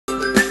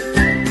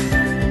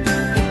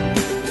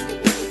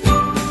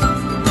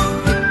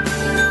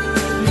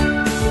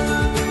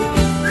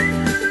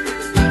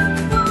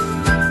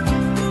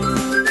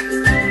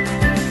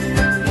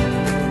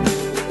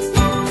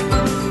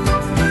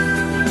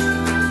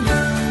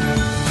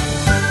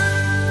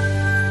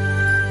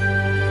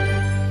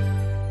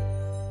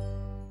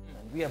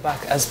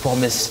back as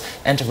promised,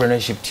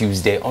 Entrepreneurship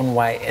Tuesday on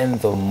Y in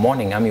the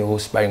Morning. I'm your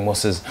host, Barry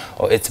Moses,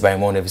 or It's Barry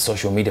Mo on every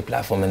social media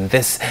platform, and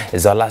this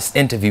is our last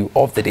interview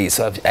of the day.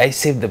 So I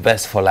saved the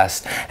best for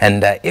last.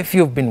 And if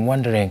you've been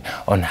wondering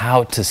on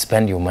how to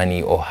spend your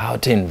money or how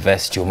to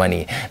invest your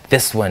money,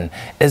 this one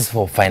is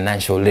for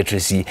financial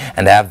literacy.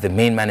 And I have the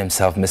main man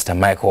himself, Mr.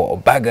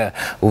 Michael Obaga,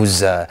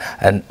 who's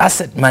an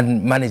asset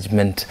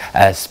management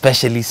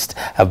specialist,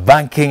 a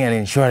banking and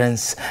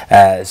insurance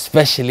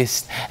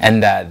specialist,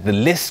 and the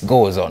list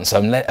goes on. So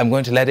I'm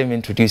going to let him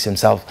introduce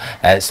himself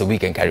so we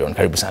can carry on.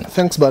 Karibu sana.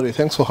 Thanks, Barry.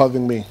 Thanks for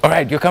having me. All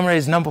right, your camera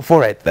is number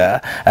 4 right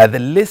there. The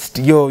list,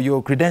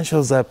 your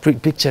credentials are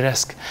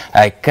picturesque.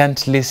 I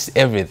can't list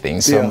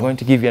everything, so I'm going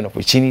to give you an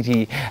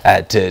opportunity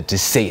to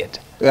say it.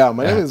 Yeah,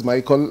 my name is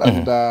Michael,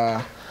 and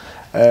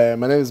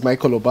my name is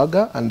Michael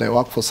Obaga, and I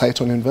work for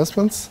Y254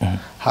 Investments.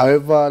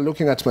 However,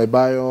 looking at my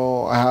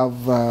bio, I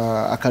have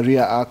a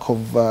career arc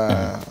of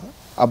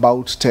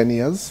about 10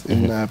 years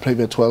in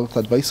private wealth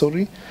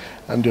advisory,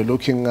 and you're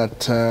looking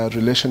at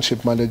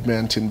relationship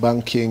management in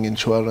banking,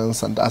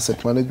 insurance, and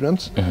asset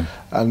management,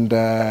 and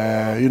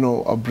you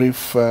know, a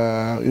brief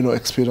you know,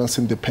 experience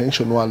in the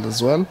pension world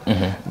as well.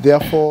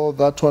 Therefore,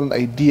 that one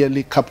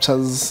ideally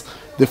captures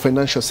the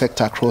financial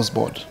sector across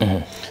board.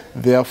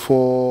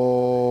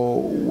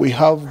 Therefore, we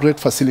have great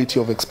facility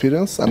of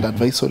experience and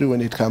advisory when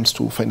it comes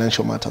to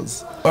financial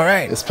matters. All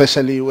right.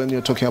 Especially when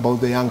you're talking about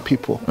the young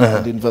people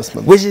and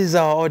investment. Which is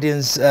our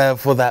audience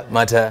for that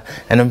matter.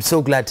 And I'm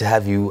so glad to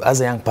have you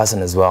as a young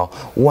person as well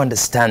who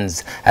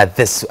understands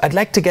this. I'd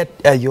like to get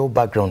your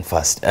background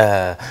first.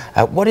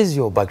 What is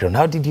your background?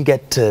 How did you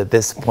get to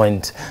this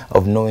point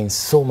of knowing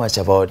so much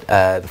about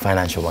the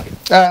financial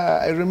market?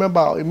 I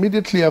remember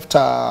immediately after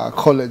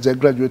college, I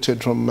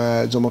graduated from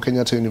Jomo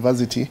Kenyatta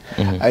University.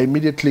 I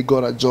immediately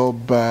got a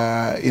job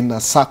in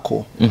a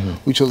SACCO,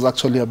 which was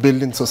actually a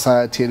building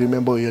society. I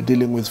remember we were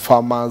dealing with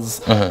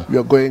farmers. We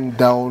were going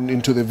down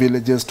into the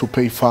villages to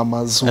pay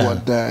farmers who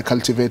had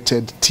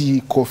cultivated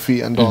tea,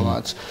 coffee, and all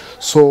that.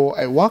 So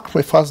I worked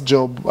my first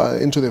job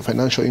into the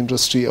financial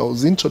industry. I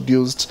was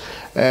introduced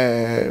by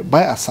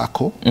a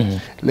SACCO.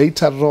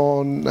 Later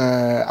on,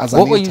 as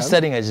what were you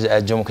studying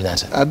at Jomo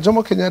Kenyatta? At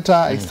Jomo Kenyatta,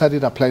 I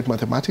studied applied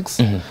mathematics.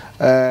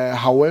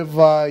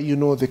 However, you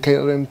know, the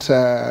current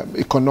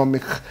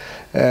economic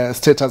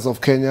status of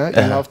Kenya,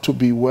 you have to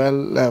be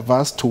well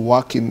versed to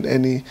work in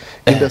any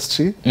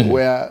industry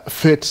where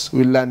fate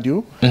will land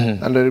you.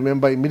 And I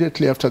remember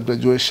immediately after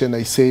graduation,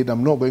 I said,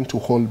 I'm not going to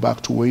hold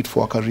back to wait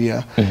for a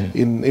career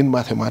in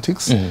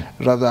mathematics.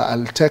 Rather,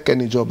 I'll take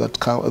any job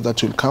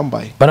that will come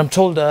by. But I'm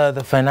told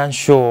the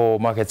financial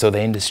markets or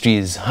the industry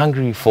is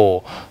hungry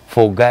for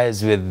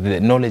guys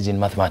with knowledge in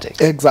mathematics.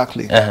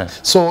 Exactly.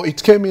 So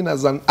it came in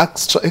as an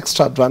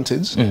extra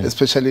advantage,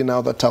 especially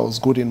now that I was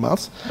good in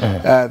math.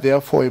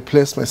 Therefore, I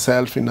placed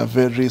myself in a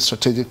very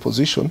strategic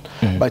position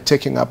by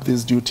taking up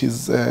these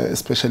duties,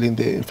 especially in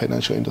the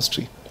financial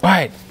industry. All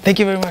right. Thank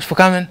you very much for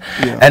coming.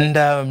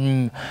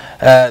 And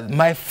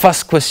my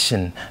first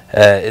question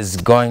is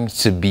going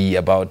to be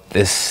about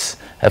this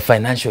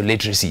financial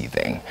literacy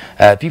thing.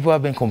 People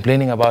have been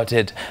complaining about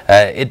it,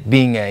 it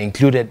being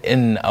included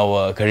in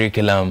our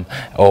curriculum,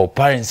 or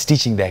parents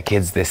teaching their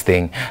kids this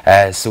thing.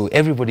 So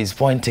everybody's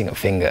pointing a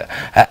finger.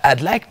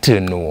 I'd like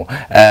to know,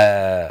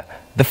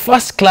 the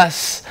first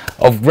class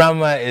of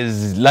grammar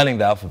is learning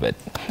the alphabet.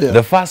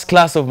 The first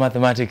class of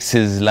mathematics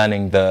is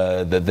learning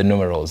the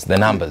numerals, the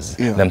numbers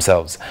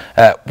themselves.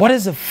 What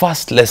is the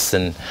first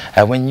lesson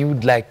when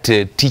you'd like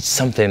to teach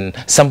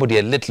somebody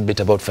a little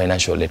bit about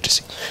financial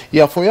literacy?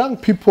 Yeah, for young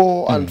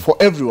people and for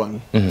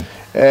everyone,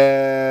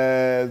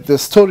 the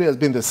story has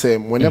been the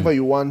same. Whenever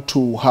you want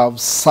to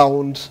have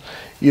sound,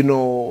 you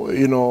know,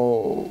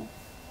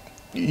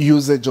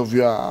 usage of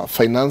your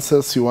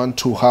finances, you want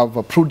to have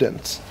a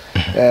prudent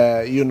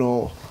you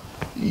know,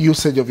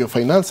 usage of your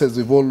finances,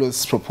 we've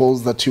always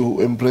proposed that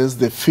you embrace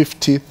the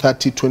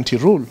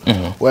 50-30-20 rule,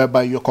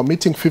 whereby you're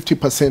committing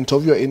 50%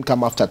 of your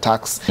income after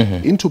tax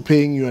into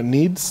paying your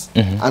needs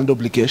and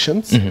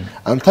obligations,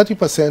 and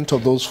 30%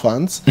 of those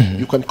funds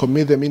you can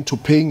commit them into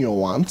paying your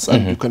wants,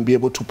 and you can be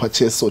able to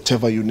purchase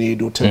whatever you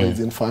need, whatever is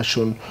in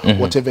fashion,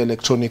 whatever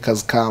electronic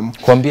has come.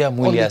 Only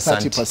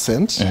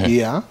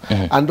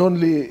 30%, and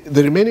only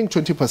the remaining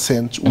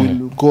 20%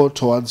 will go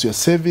towards your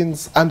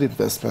savings and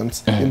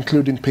investments,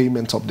 including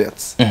payment of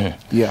debts.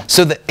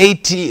 So the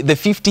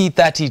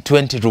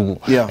 50-30-20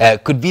 rule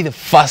could be the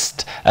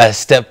first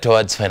step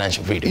towards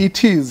financial freedom.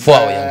 It is. For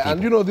our young people.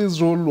 And you know, this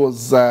rule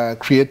was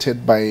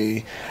created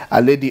by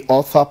a lady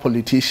author,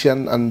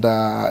 politician, and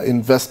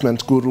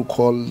investment guru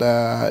called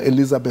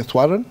Elizabeth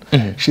Warren.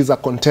 She's a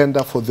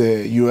contender for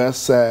the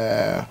US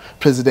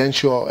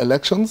presidential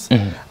elections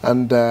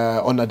and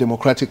on a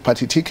Democratic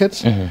Party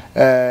ticket.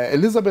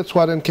 Elizabeth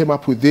Warren came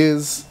up with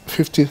this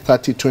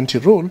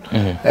 50-30-20 rule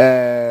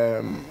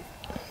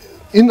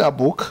in a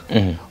book,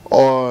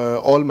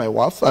 All My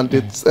Wealth, and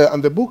it's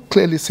and the book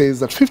clearly says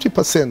that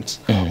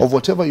 50% of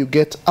whatever you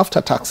get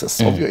after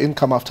taxes, of your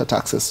income after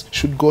taxes,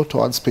 should go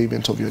towards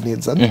payment of your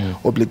needs and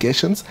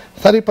obligations.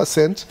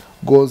 30%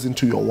 goes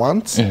into your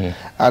wants,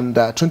 and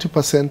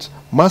 20%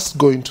 must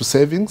go into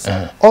savings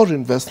or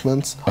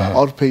investments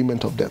or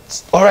payment of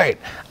debts. All right.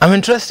 I'm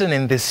interested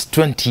in this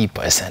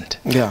 20%.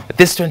 Yeah.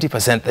 This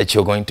 20% that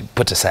you're going to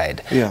put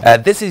aside. Yeah.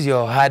 This is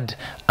your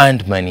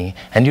hard-earned money,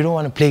 and you don't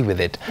want to play with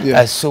it.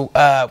 Yeah. So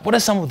what are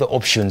some of the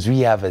options we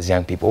have as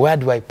young people? Where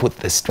do I put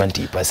this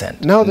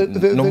 20%? Now,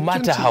 no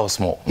matter how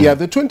small. Yeah,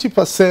 the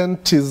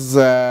 20%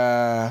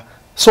 is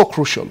so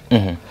crucial.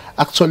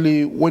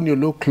 Actually, when you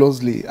look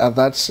closely at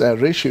that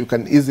ratio, you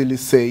can easily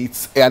say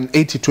it's an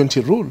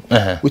 80-20 rule,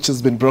 which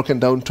has been broken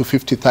down to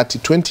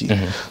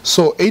 50-30-20.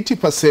 So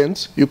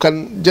 80%, you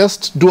can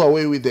just do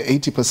away with the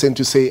 80%.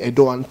 You say, I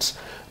don't want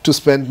to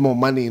spend more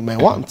money in my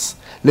wants.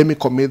 Let me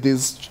commit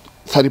this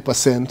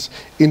 30%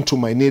 into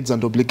my needs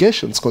and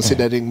obligations,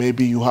 considering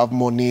maybe you have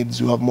more needs,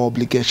 you have more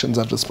obligations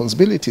and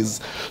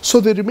responsibilities. So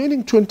the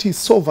remaining 20 is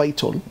so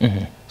vital,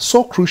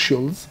 so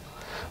crucial,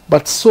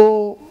 but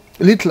so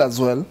little as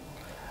well,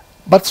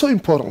 but so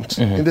important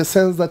in the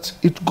sense that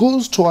it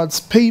goes towards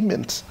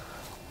payment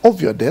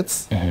of your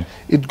debts,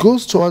 it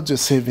goes towards your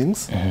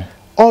savings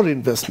or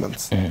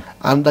investments.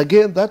 And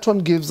again, that one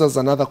gives us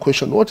another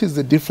question. What is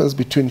the difference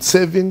between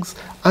savings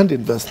and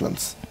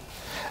investments?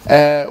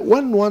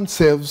 When one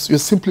saves, you're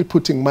simply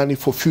putting money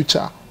for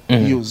future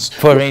use.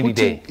 For a rainy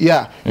day.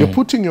 Yeah, you're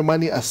putting your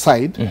money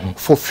aside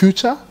for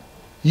future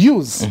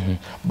use.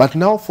 But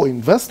now for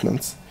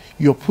investments,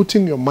 you're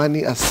putting your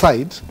money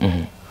aside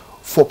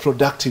for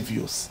productive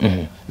use.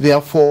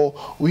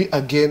 Therefore, we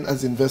again,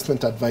 as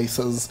investment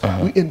advisors,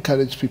 we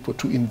encourage people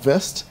to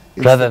invest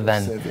rather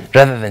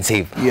than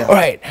save. Yeah. All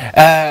right.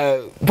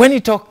 When you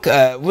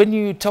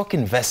talk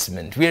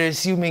investment, we are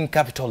assuming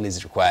capital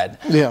is required.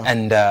 Yeah.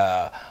 And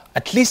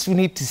at least we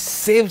need to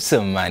save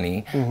some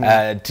money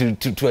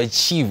to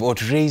achieve or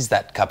to raise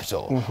that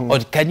capital. Or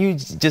can you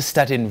just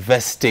start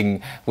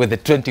investing with the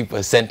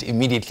 20%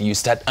 immediately you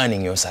start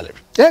earning your salary?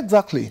 Yeah,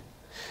 exactly.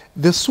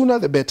 The sooner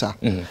the better.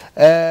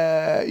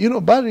 You know,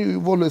 Barry,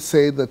 we've always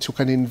said that you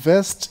can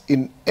invest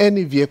in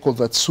any vehicle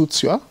that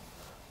suits your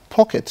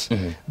pocket,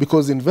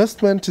 because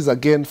investment is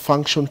again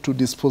function to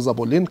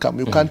disposable income.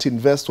 You can't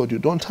invest what you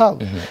don't have.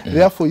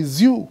 Therefore,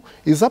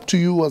 it's up to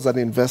you as an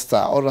investor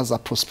or as a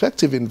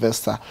prospective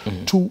investor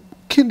to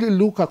keenly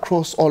look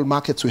across all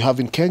markets we have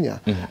in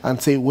Kenya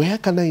and say, where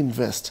can I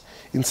invest?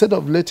 Instead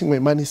of letting my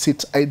money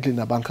sit idle in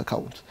a bank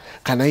account,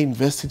 can I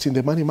invest it in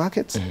the money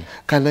markets?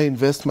 Can I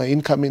invest my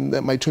income in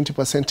my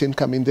 20%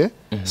 income in the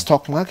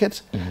stock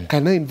market?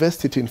 Can I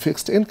invest it in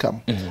fixed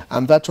income?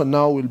 And that one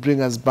now will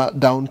bring us back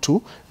down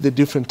to the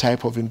different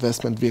type of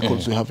investment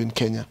vehicles we have in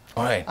Kenya.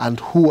 All right. And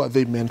who are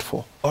they meant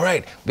for? All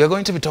right, we are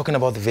going to be talking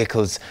about the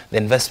vehicles, the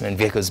investment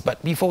vehicles.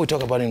 But before we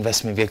talk about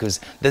investment vehicles,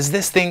 there's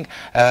this thing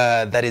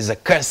that is a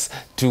curse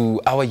to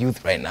our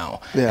youth right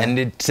now. And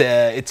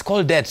it's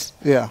called debt.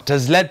 It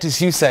has led to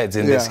suicides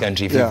in this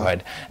country, if you've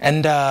heard.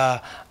 And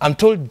I'm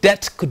told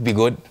debt could be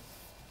good.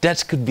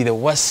 Debt could be the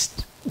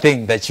worst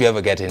thing that you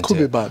ever get into. Could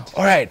be bad.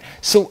 All right,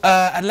 so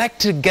I'd like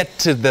to get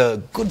to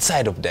the good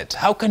side of debt.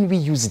 How can we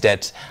use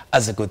debt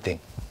as a good thing?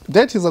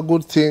 Debt is a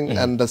good thing,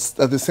 and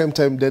at the same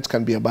time, debt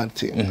can be a bad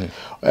thing.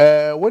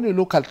 When you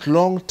look at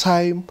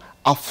long-time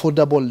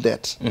affordable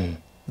debt,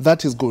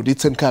 that is good.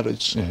 It's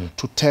encouraged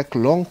to take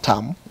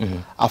long-term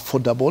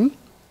affordable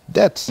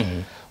debt.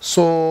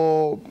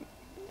 So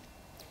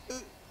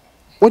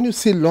when you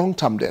see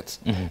long-term debt,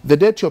 the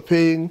debt you're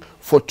paying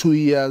for 2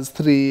 years,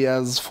 3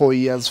 years, 4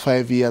 years,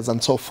 5 years,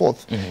 and so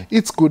forth,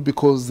 it's good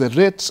because the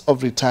rate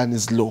of return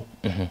is low.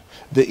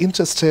 The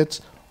interest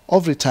rate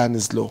of return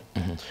is low.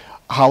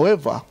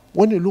 However,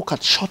 when you look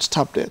at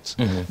short-term debt,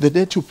 the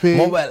debt you pay...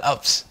 Mobile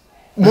apps,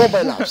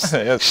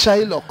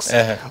 Shylocks.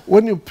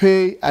 When you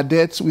pay a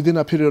debt within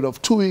a period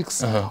of 2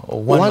 weeks,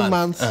 or 1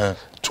 month,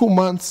 2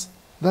 months,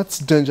 that's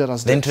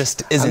dangerous. The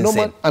interest is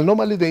insane. And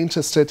normally the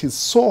interest rate is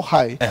so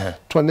high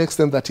to an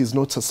extent that is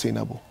not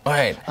sustainable. All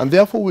right. And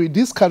therefore we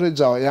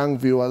discourage our young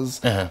viewers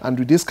and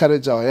we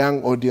discourage our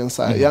young audience,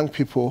 our young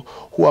people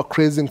who are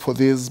craving for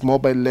these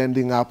mobile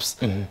lending apps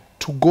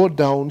to go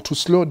down, to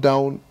slow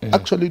down,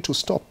 actually to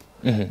stop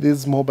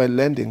this mobile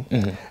lending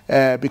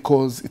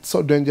because it's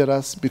so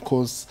dangerous,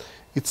 because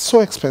it's so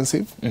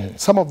expensive.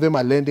 Some of them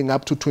are lending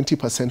up to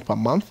 20% per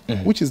month,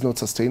 which is not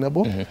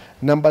sustainable.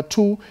 Number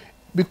two,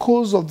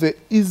 because of the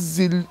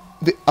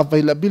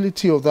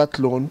availability of that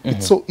loan,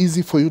 it's so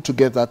easy for you to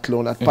get that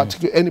loan at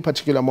any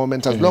particular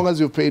moment. As long as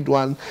you've paid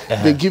one,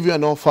 they give you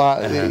an offer,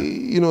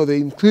 they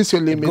increase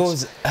your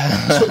limits.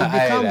 So it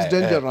becomes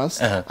dangerous,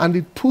 and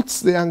it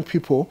puts the young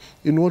people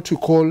in what we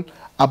call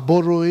a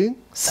borrowing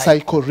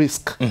cycle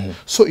risk.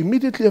 So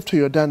immediately after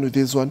you're done with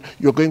this one,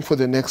 you're going for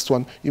the next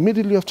one.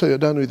 Immediately after you're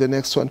done with the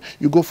next one,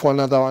 you go for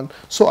another one.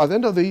 So at the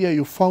end of the year,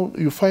 you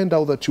find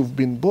out that you've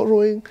been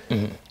borrowing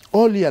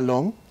all year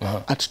long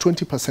at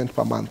 20%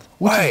 per month,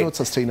 which is not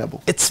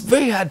sustainable. It's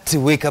very hard to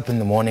wake up in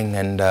the morning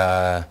and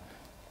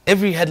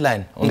every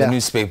headline on the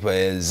newspaper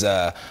is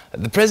the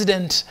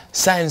president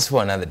signs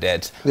for another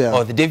debt,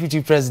 or the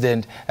deputy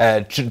president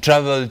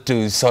traveled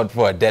to sort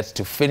for a debt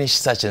to finish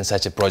such and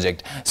such a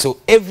project. So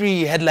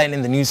every headline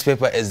in the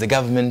newspaper is the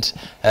government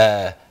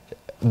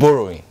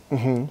borrowing.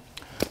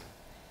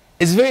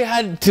 It's very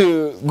hard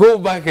to go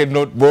back and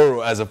not borrow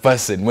as a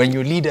person when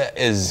your leader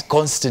is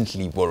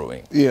constantly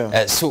borrowing.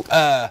 What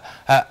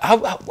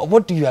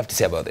do you have to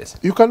say about this?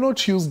 You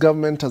cannot use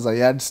government as a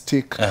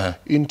yardstick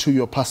into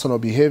your personal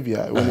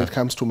behavior when it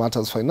comes to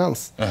matters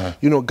finance.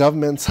 You know,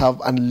 governments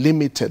have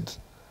unlimited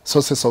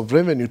sources of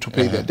revenue to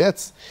pay their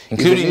debts.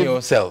 Including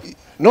yourself.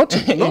 Not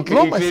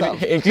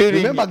myself.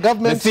 Including remember,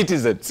 government, the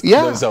citizens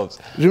themselves.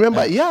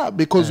 Remember,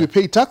 because we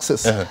pay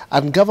taxes.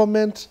 And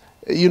government,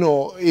 you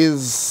know,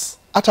 is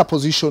at a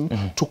position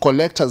to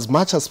collect as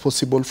much as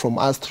possible from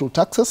us through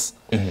taxes.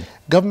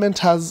 Government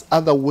has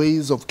other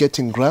ways of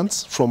getting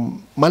grants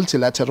from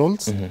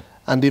multilaterals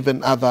and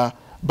even other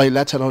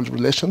bilateral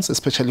relations,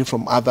 especially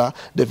from other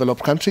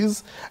developed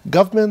countries.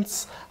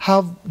 Governments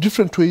have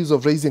different ways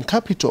of raising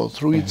capital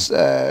through its,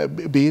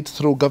 be it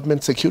through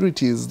government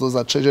securities, those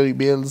are treasury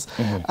bills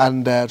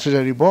and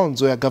treasury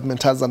bonds, where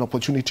government has an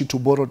opportunity to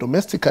borrow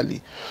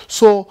domestically.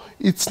 So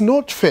it's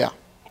not fair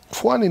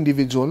for an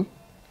individual,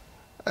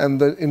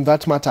 and in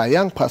that matter a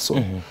young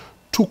person,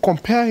 to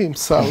compare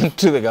himself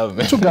to the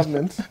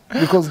government.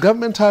 Because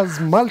government has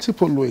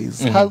multiple ways,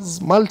 has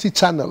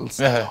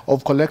multi-channels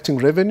of collecting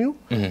revenue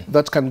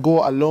that can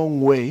go a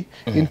long way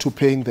into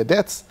paying the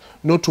debts,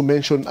 not to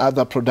mention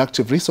other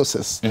productive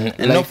resources. And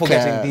like, not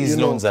forgetting these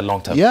loans are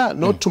long-term. Yeah,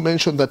 not to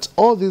mention that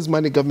all this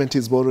money government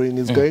is borrowing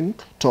is going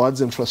towards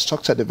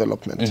infrastructure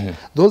development.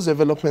 Those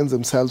developments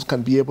themselves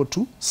can be able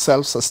to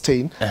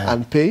self-sustain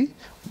and pay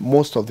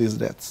most of these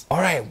debts. All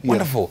right,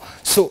 wonderful.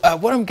 So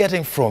what I'm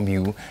getting from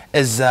you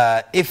is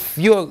if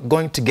you're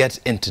going to get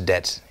into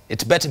debt,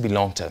 it better be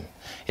long-term.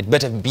 It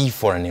better be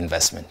for an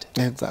investment.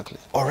 Exactly.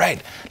 All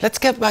right, let's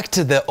get back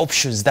to the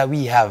options that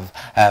we have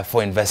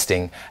for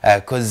investing,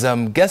 because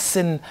I'm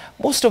guessing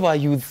most of our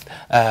youth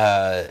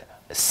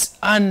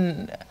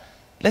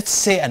let's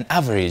say an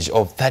average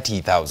of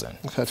 30,000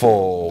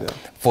 for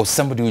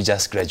somebody who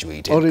just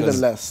graduated. Or even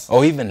less.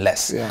 Or even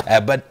less.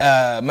 But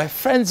my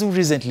friends who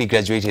recently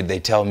graduated, they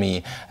tell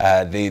me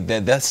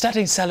the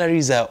starting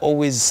salaries are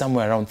always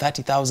somewhere around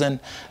 30,000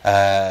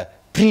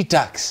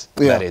 pre-tax,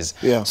 that is.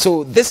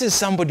 So this is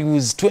somebody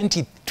who's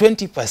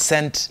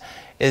 20%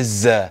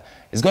 is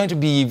going to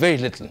be very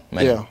little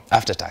money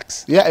after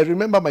tax. I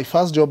remember my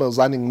first job I was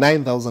earning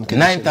 9,000.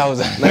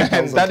 9,000.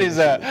 That is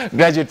a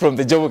graduate from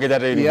the Jomo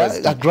Kenyatta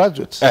University. A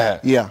graduate.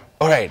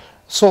 All right.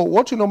 So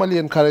what you normally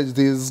encourage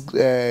these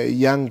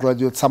young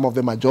graduates, some of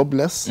them are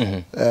jobless.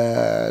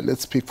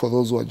 Let's speak for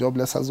those who are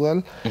jobless as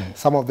well.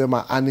 Some of them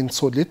are earning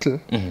so little.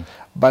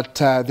 But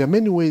there are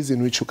many ways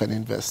in which you can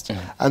invest.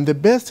 And the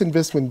best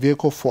investment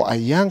vehicle for a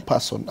young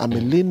person, a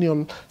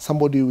millennial,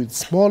 somebody with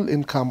small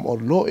income or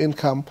low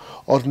income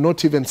or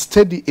not even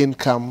steady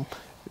income,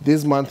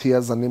 this month he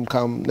has an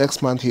income,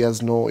 next month he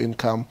has no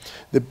income.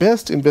 The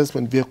best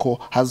investment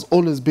vehicle has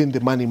always been the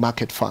money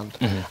market fund.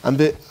 And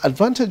the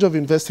advantage of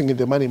investing in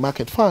the money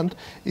market fund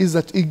is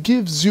that it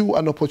gives you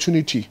an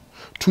opportunity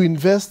to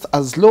invest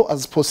as low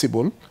as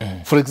possible.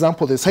 For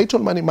example, the Cycle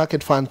Money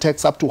Market Fund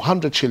takes up to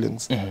 100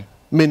 shillings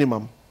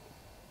minimum,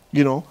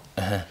 you know,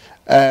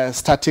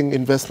 starting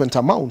investment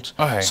amount.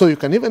 So you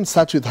can even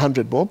start with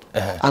 100 bob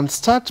and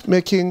start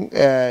making,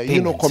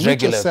 you know,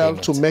 commit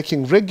yourself to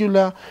making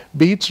regular,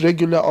 be it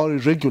regular or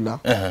irregular,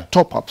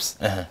 top-ups.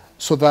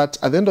 So that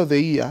at the end of the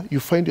year, you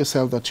find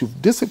yourself that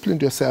you've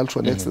disciplined yourself to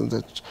an extent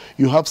that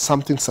you have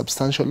something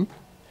substantial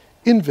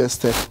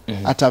invested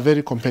at a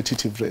very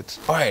competitive rate.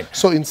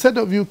 So instead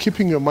of you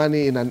keeping your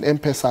money in an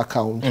M-Pesa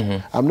account,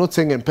 I'm not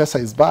saying M-Pesa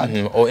is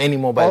bad, or any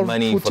mobile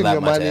money for that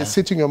matter,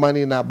 sitting your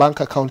money in a bank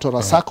account or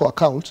a SACCO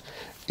account,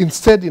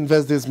 instead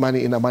invest this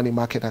money in a money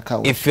market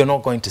account. If you're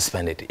not going to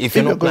spend it, if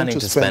you're not planning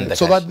to spend the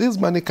so cash. that this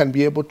money can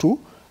be able to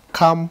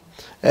come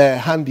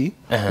handy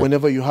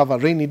whenever you have a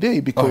rainy day,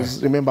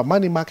 because remember,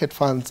 money market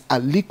funds are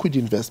liquid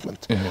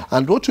investment.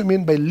 And what we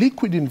mean by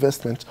liquid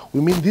investment,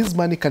 we mean this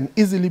money can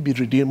easily be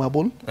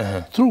redeemable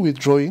through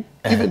withdrawing,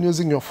 even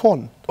using your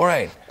phone.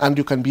 And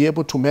you can be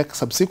able to make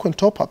subsequent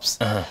top-ups.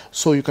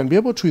 So you can be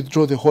able to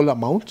withdraw the whole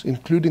amount,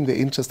 including the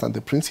interest and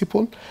the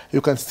principal.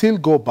 You can still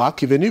go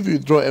back, even if you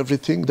withdraw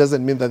everything,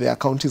 doesn't mean that the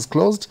account is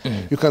closed.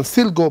 You can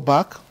still go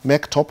back,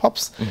 make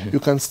top-ups. You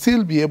can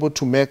still be able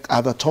to make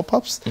other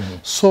top-ups.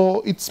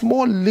 So it's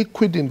more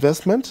liquid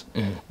investment,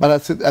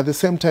 but at the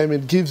same time,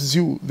 it gives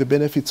you the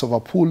benefits of a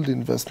pooled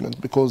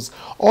investment, because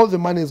all the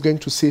money is going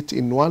to sit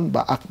in one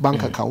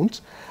bank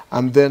account,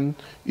 and then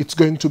it's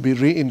going to be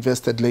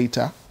reinvested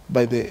later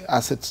by the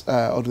assets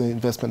or the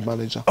investment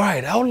manager. All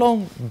right, how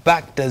long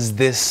back does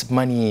this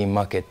money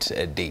market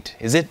date?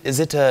 Is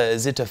it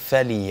a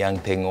fairly young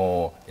thing,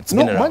 or it's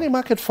been around? Money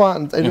market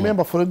funds, I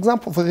remember, for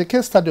example, for the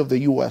case study of the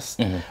US,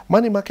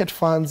 money market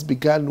funds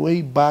began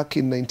way back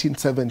in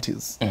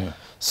 1970s.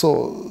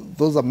 So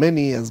those are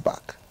many years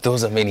back.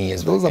 Those are many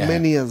years Those back. are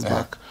many years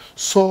back.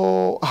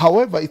 So,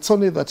 however, it's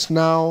only that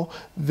now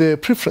the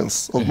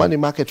preference of money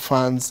market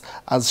funds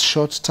as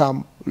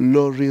short-term,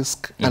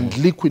 low-risk and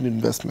liquid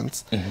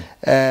investments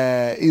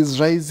is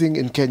rising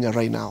in Kenya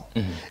right now.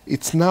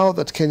 It's now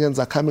that Kenyans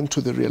are coming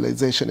to the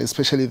realization,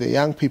 especially the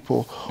young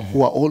people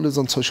who are always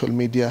on social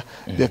media,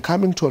 they're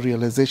coming to a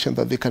realization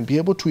that they can be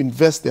able to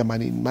invest their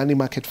money in money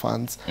market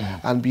funds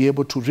and be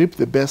able to reap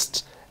the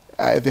best,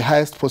 the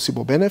highest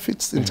possible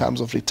benefits in terms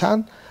of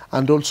return,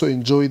 and also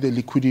enjoy the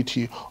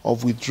liquidity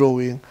of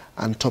withdrawing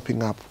and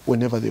topping up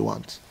whenever they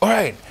want. All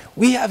right.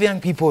 We have young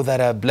people that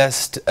are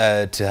blessed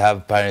to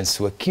have parents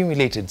who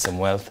accumulated some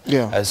wealth.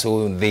 Yeah.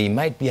 So they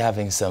might be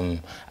having some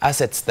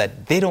assets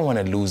that they don't want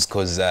to lose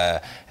because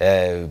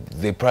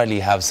they probably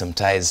have some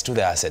ties to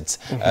the assets.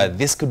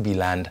 This could be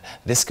land.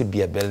 This could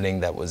be a building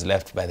that was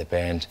left by the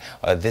parent.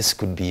 Or this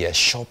could be a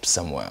shop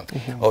somewhere.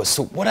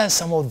 So what are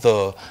some of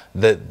the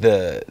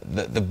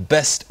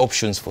best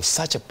options for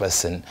such a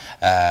person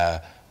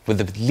with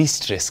the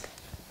least risk?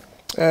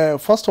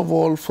 First of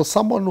all, for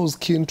someone who's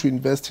keen to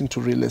invest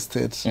into real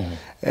estate,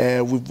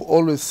 we've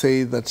always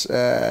said that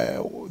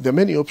there are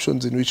many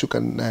options in which you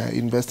can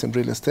invest in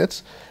real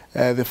estate.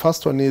 The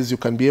first one is you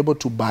can be able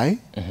to buy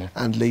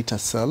and later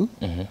sell.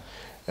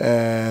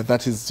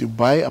 That is, you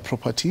buy a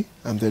property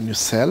and then you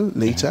sell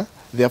later.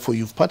 Therefore,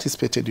 you've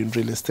participated in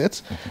real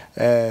estate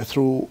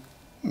through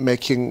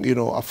making, you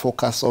know, a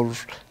focus or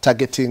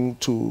targeting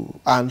to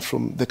earn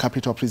from the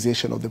capital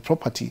appreciation of the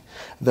property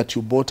that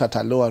you bought at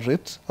a lower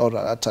rate or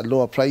at a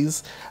lower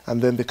price,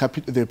 and then the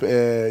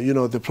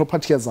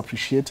property has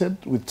appreciated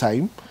with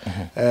time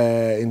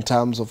in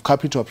terms of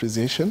capital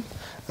appreciation,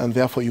 and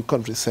therefore you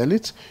can resell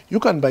it. You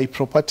can buy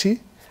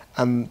property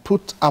and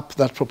put up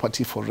that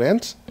property for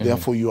rent.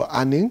 Therefore you are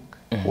earning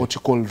what you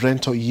call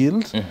rental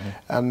yield.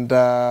 And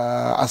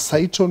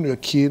aside from, you're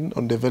keen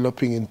on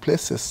developing in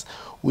places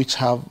which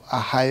have a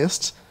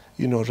highest,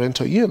 you know,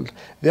 rental yield.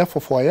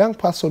 Therefore, for a young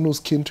person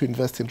who's keen to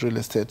invest in real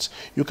estate,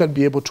 you can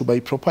be able to buy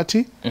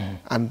property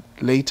and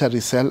later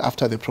resell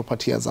after the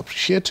property has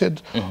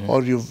appreciated,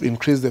 or you've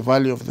increased the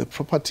value of the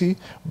property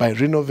by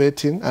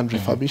renovating and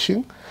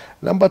refurbishing.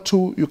 Number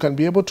two, you can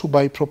be able to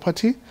buy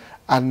property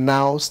and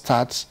now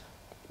start,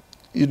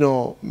 you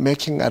know,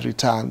 making a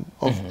return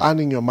of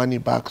earning your money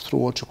back through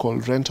what you call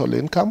rental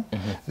income,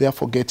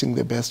 therefore getting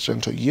the best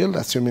rental yield,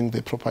 assuming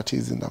the property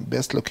is in the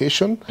best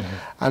location.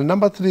 And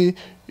number three,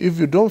 if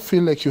you don't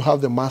feel like you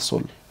have the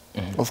muscle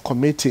of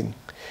committing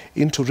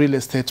into real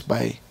estate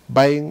by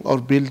buying or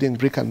building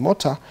brick and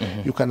mortar,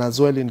 you can as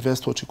well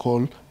invest what you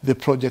call the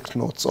project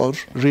notes or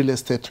real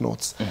estate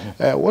notes.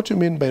 What you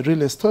mean by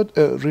real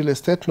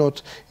estate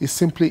note is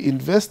simply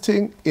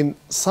investing in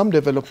some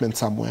development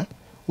somewhere,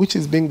 which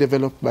is being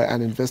developed by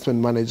an investment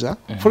manager,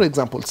 for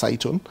example,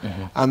 Saiton,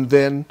 and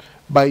then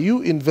by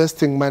you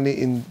investing money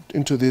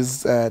into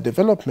this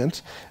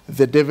development,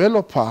 the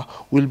developer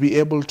will be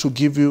able to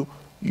give you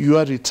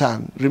your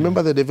return.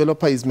 Remember, the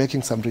developer is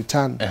making some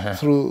return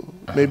through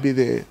maybe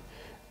the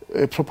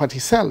property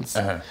sales.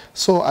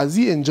 So as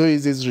he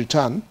enjoys his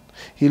return,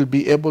 he'll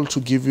be able to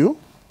give you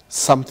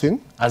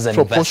something as an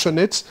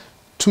proportionate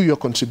to your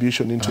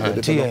contribution into the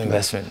development. To your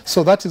investment.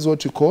 So that is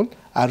what you call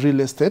a real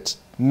estate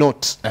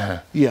note.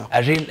 Yeah.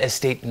 A real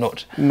estate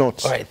note.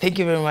 Note. All right, thank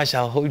you very much.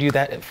 I'll hold you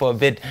that for a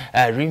bit.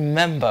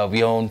 Remember,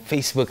 we are on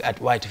Facebook at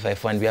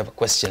Y254 and we have a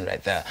question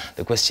right there.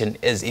 The question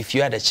is, if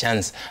you had a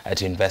chance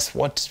to invest,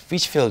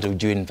 which field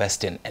would you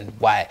invest in and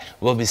why?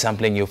 We'll be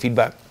sampling your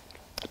feedback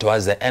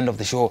towards the end of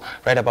the show.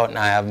 Right about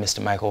now, I have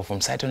Mr. Michael from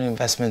Saiton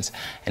Investments,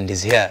 and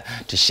he's here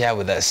to share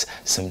with us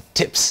some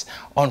tips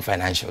on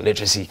financial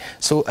literacy.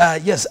 So,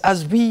 yes,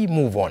 as we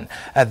move on,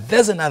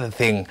 there's another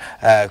thing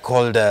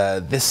called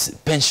this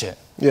pension.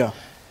 Yeah.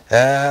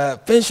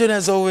 Pension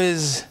has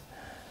always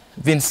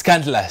been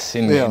scandalous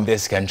in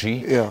this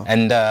country,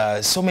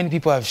 and so many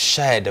people have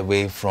shied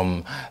away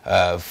from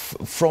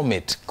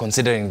it,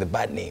 considering the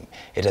bad name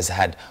it has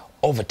had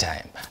over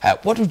time.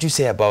 What would you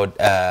say about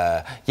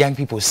young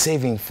people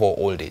saving for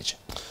old age?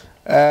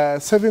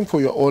 Saving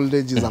for your old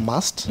age is a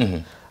must,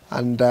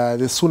 and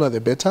the sooner the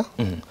better,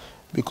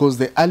 because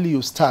the earlier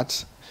you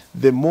start,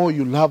 the more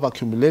you'll have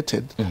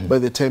accumulated by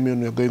the time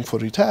you're going for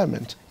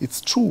retirement.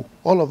 It's true.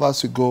 All of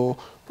us, we go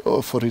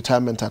for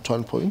retirement at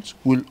one point.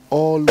 We'll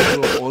all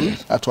grow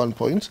old at one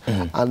point.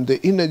 And the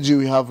energy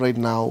we have right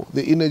now,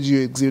 the energy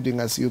you're exuding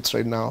as youths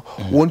right now,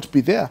 won't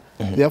be there.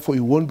 Therefore,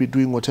 you won't be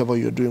doing whatever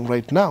you're doing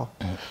right now.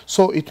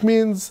 So it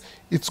means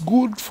it's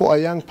good for a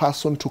young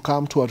person to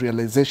come to a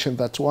realization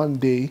that one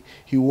day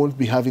he won't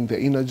be having the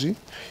energy,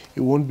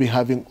 he won't be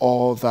having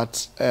all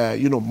that,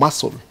 you know,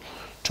 muscle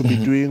to be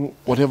doing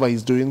whatever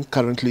he's doing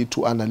currently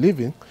to earn a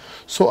living.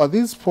 So at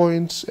this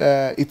point,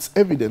 it's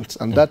evident,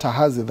 and data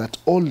has it, that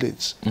old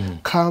age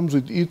comes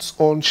with its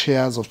own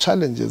shares of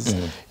challenges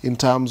in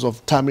terms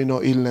of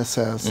terminal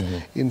illnesses,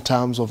 in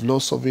terms of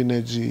loss of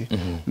energy,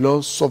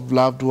 loss of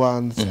loved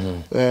ones,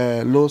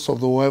 loss of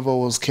whoever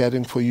was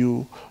caring for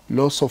you,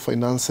 loss of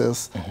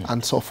finances,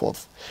 and so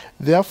forth.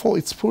 Therefore,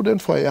 it's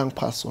prudent for a young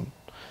person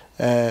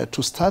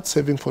to start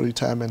saving for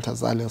retirement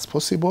as early as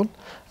possible.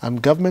 And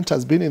government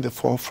has been in the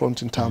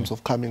forefront in terms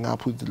of coming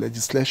up with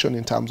legislation,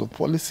 in terms of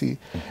policy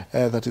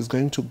that is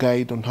going to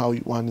guide on how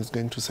one is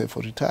going to save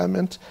for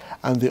retirement.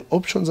 And the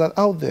options are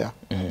out there,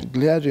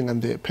 glaring,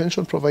 and the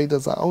pension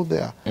providers are out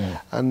there.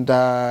 And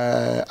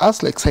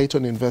us, like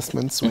Saiton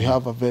Investments, we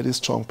have a very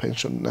strong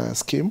pension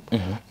scheme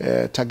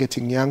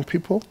targeting young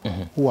people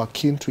who are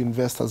keen to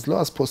invest as low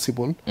as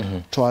possible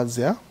towards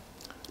their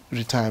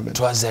retirement.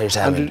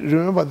 And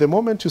remember, the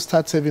moment you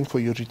start saving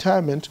for your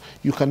retirement,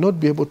 you cannot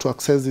be able to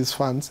access these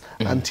funds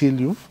until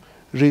you've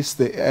reached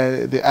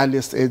the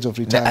earliest age of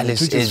retirement,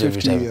 which is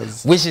 50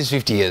 years. Which is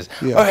 50 years.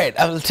 Yeah. All right,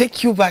 I will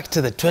take you back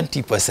to the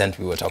 20%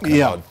 we were talking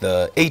about,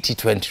 the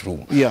 80-20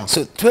 rule. Yeah.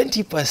 So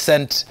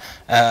 20%,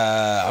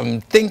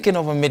 I'm thinking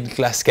of a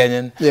middle-class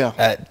Kenyan.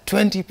 Yeah.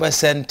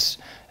 20%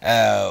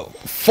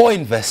 for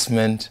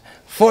investment,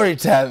 for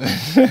retirement,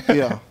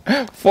 Yeah.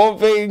 for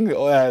paying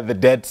the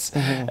debts,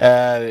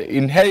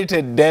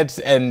 inherited debts,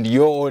 and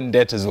your own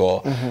debt as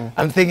well.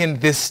 I'm thinking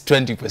this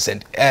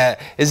 20%.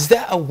 Is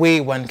there a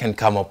way one can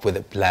come up with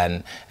a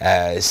plan,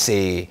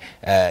 say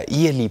a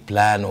yearly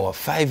plan or a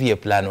 5-year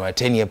plan or a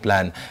 10-year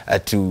plan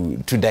to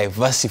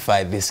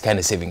diversify this kind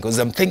of saving? Because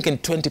I'm thinking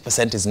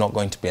 20% is not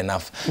going to be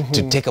enough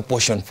to take a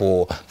portion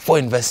for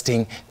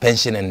investing,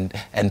 pension,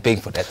 and paying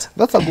for debt.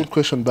 That's a good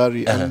question,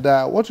 Barry. And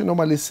what we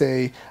normally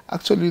say,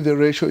 actually the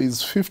ratio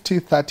is 50,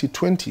 30,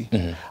 20.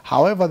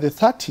 However, the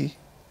 30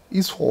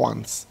 is for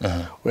wants,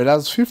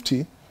 whereas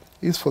 50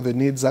 is for the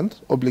needs and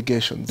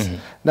obligations.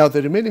 Now,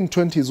 the remaining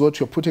 20 is what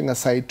you're putting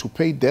aside to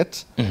pay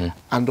debt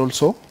and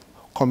also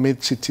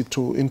commit it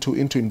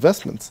into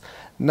investments.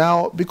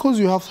 Now, because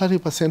you have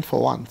 30%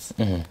 for wants,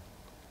 they're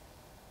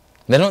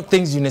not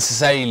things you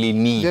necessarily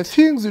need. they're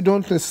things you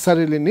don't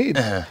necessarily need.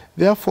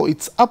 Therefore,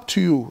 it's up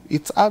to you.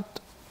 It's at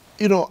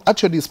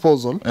your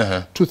disposal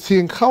to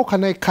think, how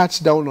can I cut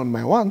down on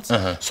my wants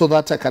so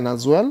that I can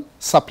as well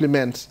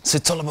supplement. So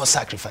it's all about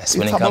sacrifice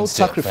when it comes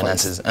to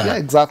finances. Yeah,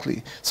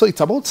 exactly. So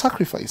it's about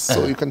sacrifice.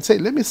 So you can say,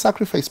 let me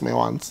sacrifice my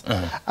wants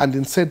and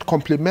instead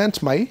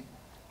complement my,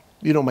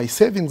 my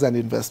savings and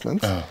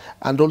investments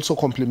and also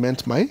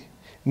complement my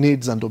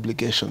needs and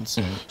obligations.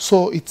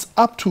 So it's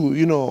up to,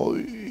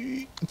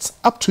 it's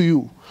up to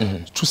you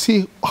to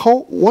see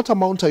what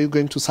amount are you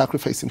going to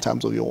sacrifice in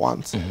terms of your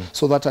wants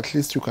so that at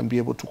least you can be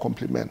able to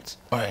complement,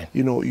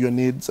 your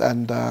needs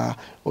and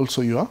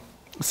also your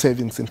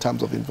savings in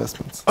terms of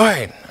investments. All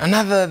right,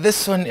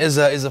 this one is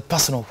a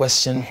personal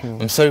question.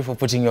 I'm sorry for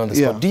putting you on the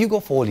spot. Do you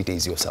go for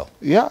holidays yourself?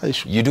 Yeah,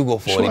 you do go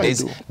for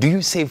holidays. Do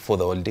you save for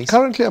the holidays?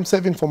 Currently, I'm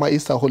saving for my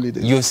Easter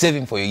holidays. You're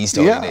saving for your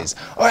Easter holidays.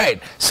 All right,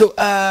 so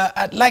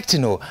I'd like to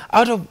know,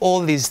 out of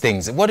all these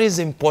things, what is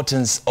the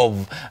importance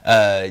of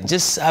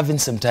just having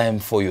some time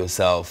for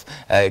yourself?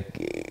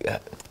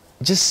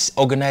 Just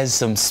organize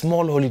some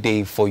small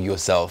holiday for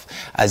yourself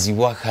as you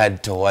work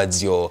hard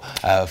towards your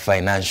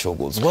financial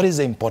goals. What is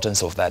the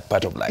importance of that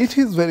part of life? It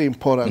is very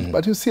important.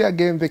 But you see,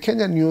 again, the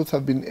Kenyan youth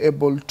have been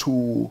able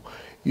to,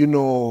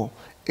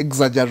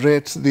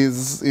 exaggerate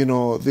this,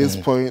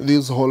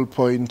 this whole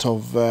point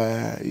of,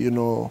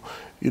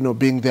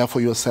 being there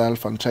for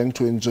yourself and trying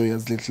to enjoy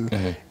as little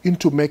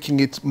into making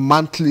it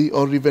monthly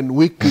or even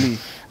weekly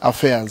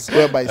affairs,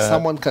 whereby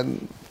someone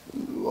can,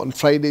 on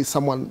Friday,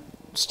 someone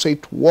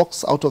straight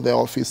walks out of the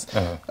office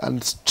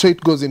and straight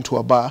goes into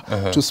a bar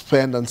to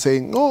spend and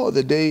saying, oh,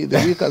 the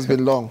week has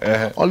been long,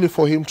 only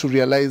for him to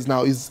realize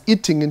now he's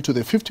eating into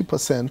the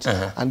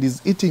 50% and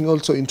he's eating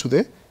also into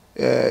the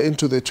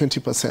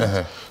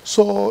 20%.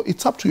 So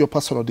it's up to your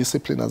personal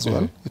discipline as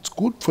well. It's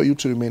good for you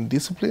to remain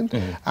disciplined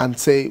and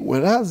say,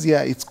 whereas,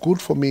 it's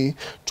good for me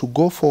to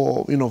go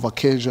for,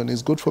 vacation,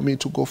 it's good for me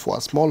to go for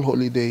a small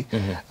holiday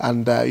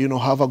and,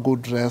 have a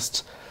good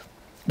rest.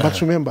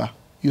 But remember,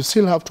 you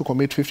still have to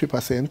commit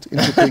 50%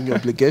 into paying your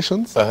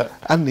obligations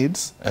and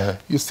needs.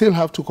 You still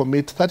have to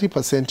commit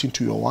 30%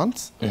 into your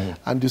wants,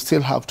 and you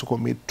still have to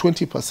commit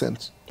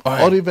 20%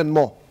 or even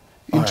more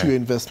into your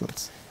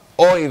investments.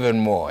 Or even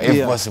more,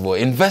 if possible.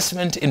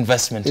 Investment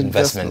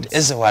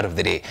is the word of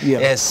the day.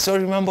 Yes. So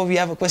remember, we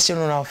have a question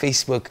on our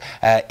Facebook.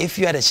 If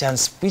you had a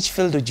chance, which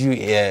field would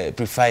you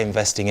prefer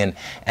investing in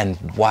and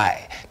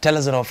why? Tell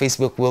us on our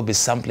Facebook. We'll be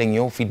sampling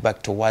your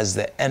feedback towards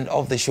the end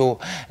of the show.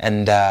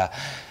 And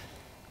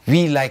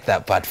we like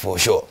that part for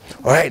sure.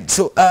 All right,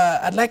 so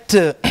I'd like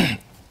to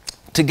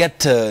get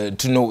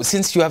to know,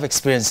 since you have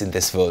experience in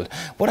this field,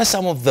 what are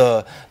some of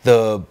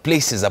the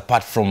places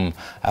apart from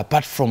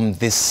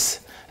this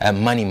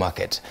money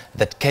market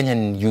that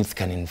Kenyan youth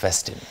can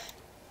invest in?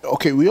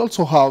 Okay, we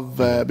also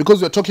have,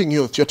 because we're talking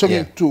youth, you're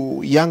talking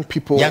to young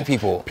people.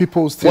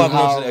 People still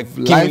have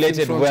life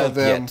in front of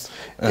them.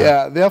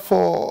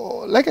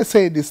 Therefore, like I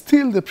said, it's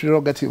still the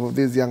prerogative of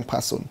this young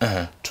person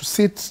to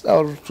sit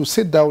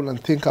down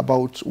and think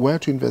about where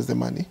to invest the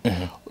money,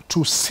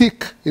 to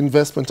seek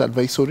investment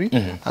advisory,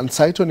 and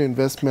Saiton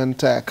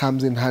Investment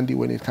comes in handy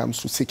when it comes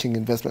to seeking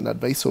investment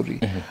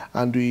advisory.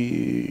 And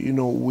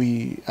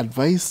we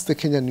advise the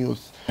Kenyan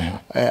youth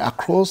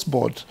across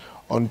board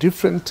on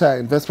different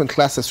investment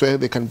classes where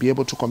they can be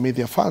able to commit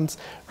their funds,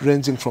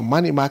 ranging from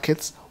money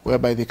markets,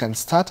 whereby they can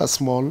start as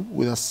small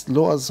with as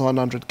low as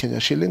 100 Kenya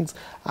shillings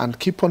and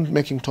keep on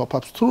making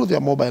top-ups through their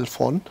mobile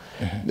phone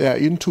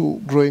into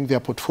growing their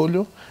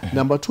portfolio.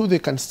 Number two, they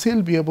can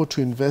still be able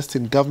to invest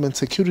in government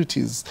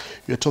securities.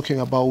 You're talking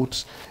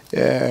about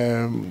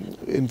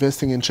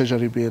investing in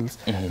treasury bills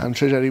and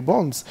treasury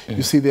bonds.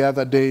 You see, the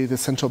other day, the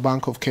Central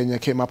Bank of Kenya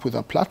came up with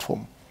a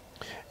platform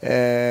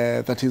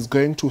that is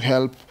going to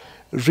help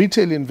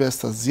retail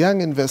investors,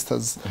 young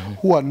investors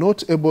who are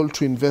not able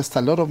to invest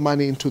a lot of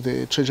money into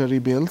the treasury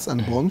bills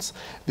and bonds.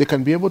 They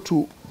can be able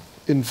to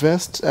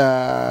invest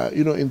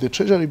in the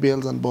treasury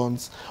bills and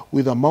bonds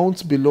with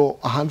amounts below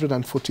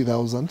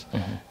 140,000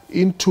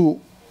 into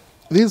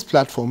these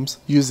platforms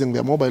using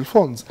their mobile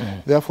phones.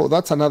 Therefore,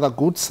 that's another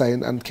good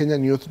sign, and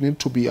Kenyan youth need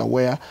to be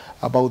aware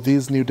about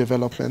these new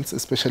developments,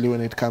 especially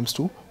when it comes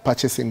to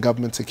purchasing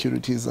government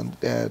securities and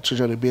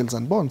treasury bills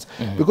and bonds.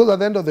 Because at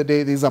the end of the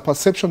day, there's a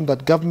perception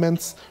that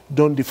governments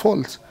don't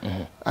default,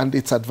 and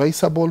it's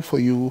advisable for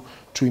you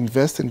to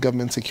invest in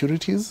government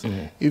securities.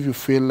 If you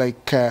feel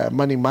like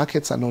money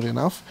markets are not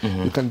enough,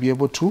 you can be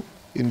able to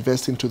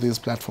invest into this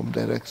platform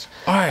direct.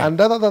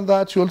 And other than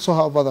that, you also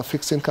have other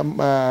fixed income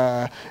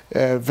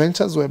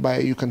ventures whereby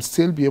you can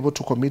still be able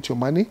to commit your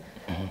money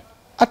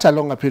at a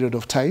longer period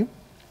of time,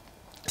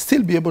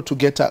 still be able to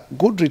get a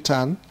good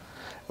return,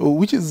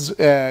 which is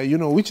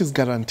which is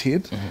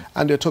guaranteed.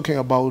 And you're talking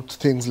about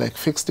things like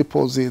fixed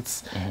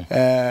deposits,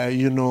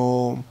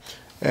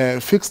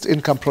 fixed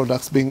income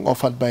products being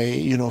offered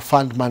by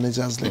fund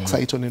managers like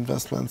Saiton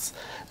Investments.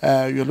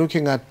 You're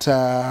looking at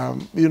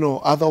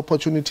other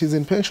opportunities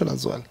in pension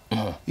as well.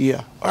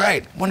 Yeah. All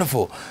right,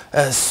 wonderful.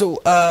 So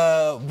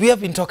we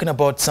have been talking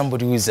about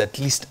somebody who is at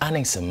least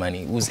earning some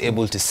money, who's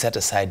able to set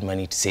aside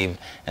money to save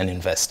and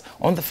invest.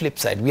 On the flip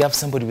side, we have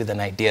somebody with an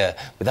idea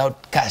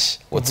without cash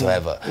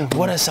whatsoever.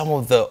 What are some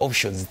of the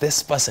options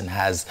this person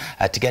has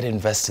to get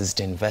investors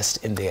to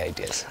invest in their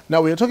ideas?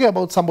 Now we're talking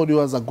about somebody who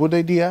has a good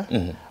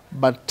idea,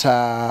 but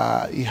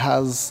he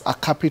has a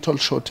capital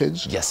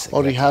shortage,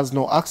 or he has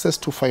no access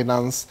to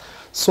finance.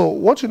 So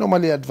what we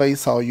normally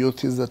advise our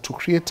youth is that to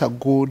create a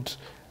good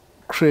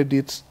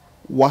credit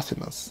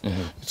worthiness.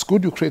 It's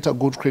good you create a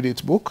good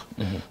credit book.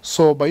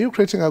 So by you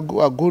creating a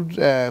good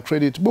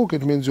credit book,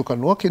 it means you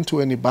can walk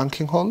into any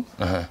banking hall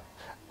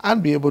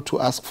and be able to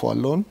ask for a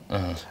loan.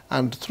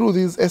 And through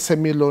this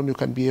SME loan, you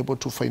can be able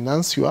to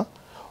finance your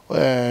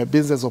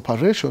business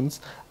operations,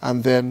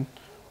 and then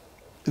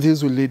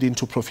this will lead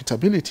into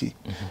profitability.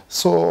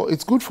 So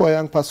it's good for a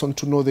young person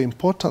to know the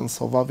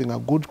importance of having a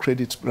good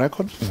credit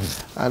record.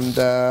 And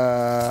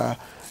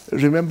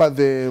remember,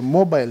 the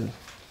mobile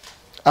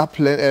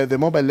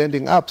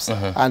lending apps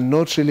are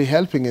not really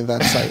helping in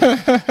that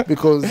side,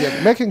 because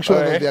they're making sure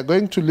that they are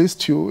going to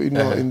list you,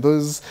 in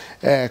those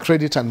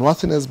credit and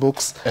worthiness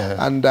books.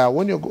 And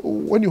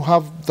when you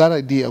have that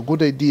idea, a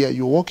good idea,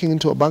 you're walking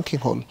into a banking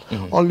hall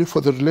only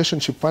for the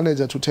relationship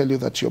manager to tell you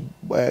that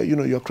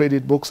your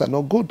credit books are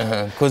not good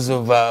because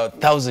of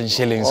 1,000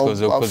 shillings,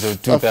 because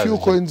of 2,000. A few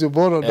coins you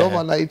borrowed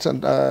overnight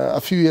and a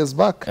few years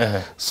back.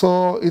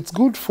 So it's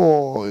good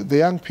for the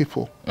young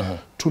people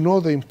to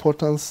know the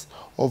importance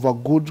of a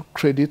good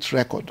credit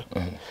record.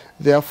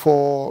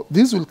 Therefore,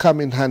 this will come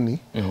in handy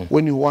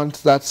when you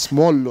want that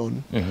small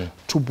loan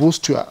to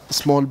boost your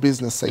small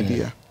business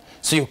idea.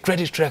 So your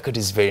credit record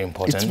is very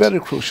important. It's very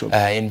crucial.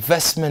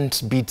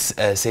 Investment beats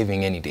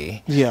saving any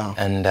day. Yeah.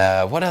 And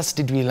what else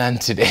did we learn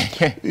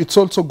today? It's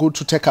also good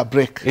to take a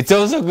break. It's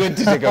also good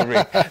to take a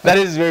break. That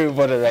is very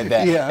important right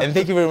there. Yeah. And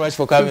thank you very much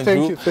for coming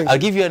through. Thank I'll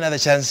you. give you another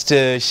chance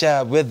to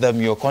share with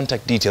them your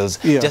contact details,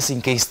 just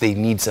in case they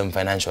need some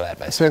financial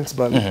advice. Thanks,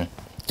 buddy.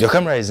 Your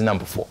camera is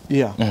number 4.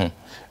 Yeah.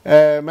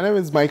 My name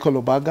is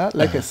Michael Obaga,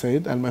 like I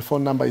said, and my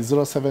phone number is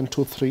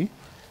 0723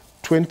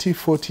 20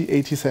 40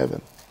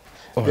 87.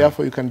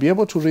 Therefore, you can be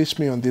able to reach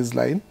me on this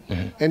line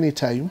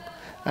anytime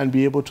and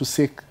be able to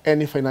seek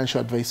any financial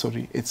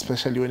advisory,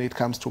 especially when it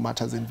comes to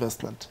matters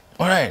investment.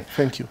 All right.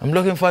 Thank you. I'm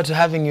looking forward to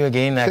having you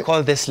again. I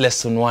call this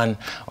lesson 1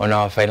 on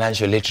our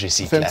financial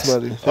literacy class. Thanks,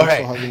 buddy. Thanks All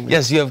right. for having me.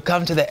 Yes, you have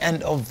come to the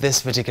end of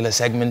this particular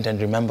segment, and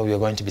remember, we are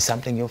going to be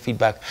sampling your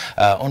feedback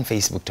on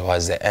Facebook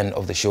towards the end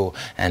of the show,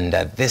 and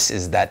this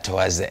is that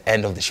towards the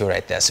end of the show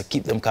right there. So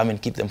keep them coming,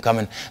 keep them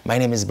coming. My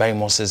name is Barry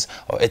Moses,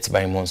 or it's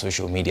Barry Mo on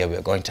social media. We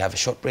are going to have a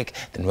short break,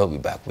 then we'll be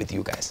back with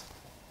you guys.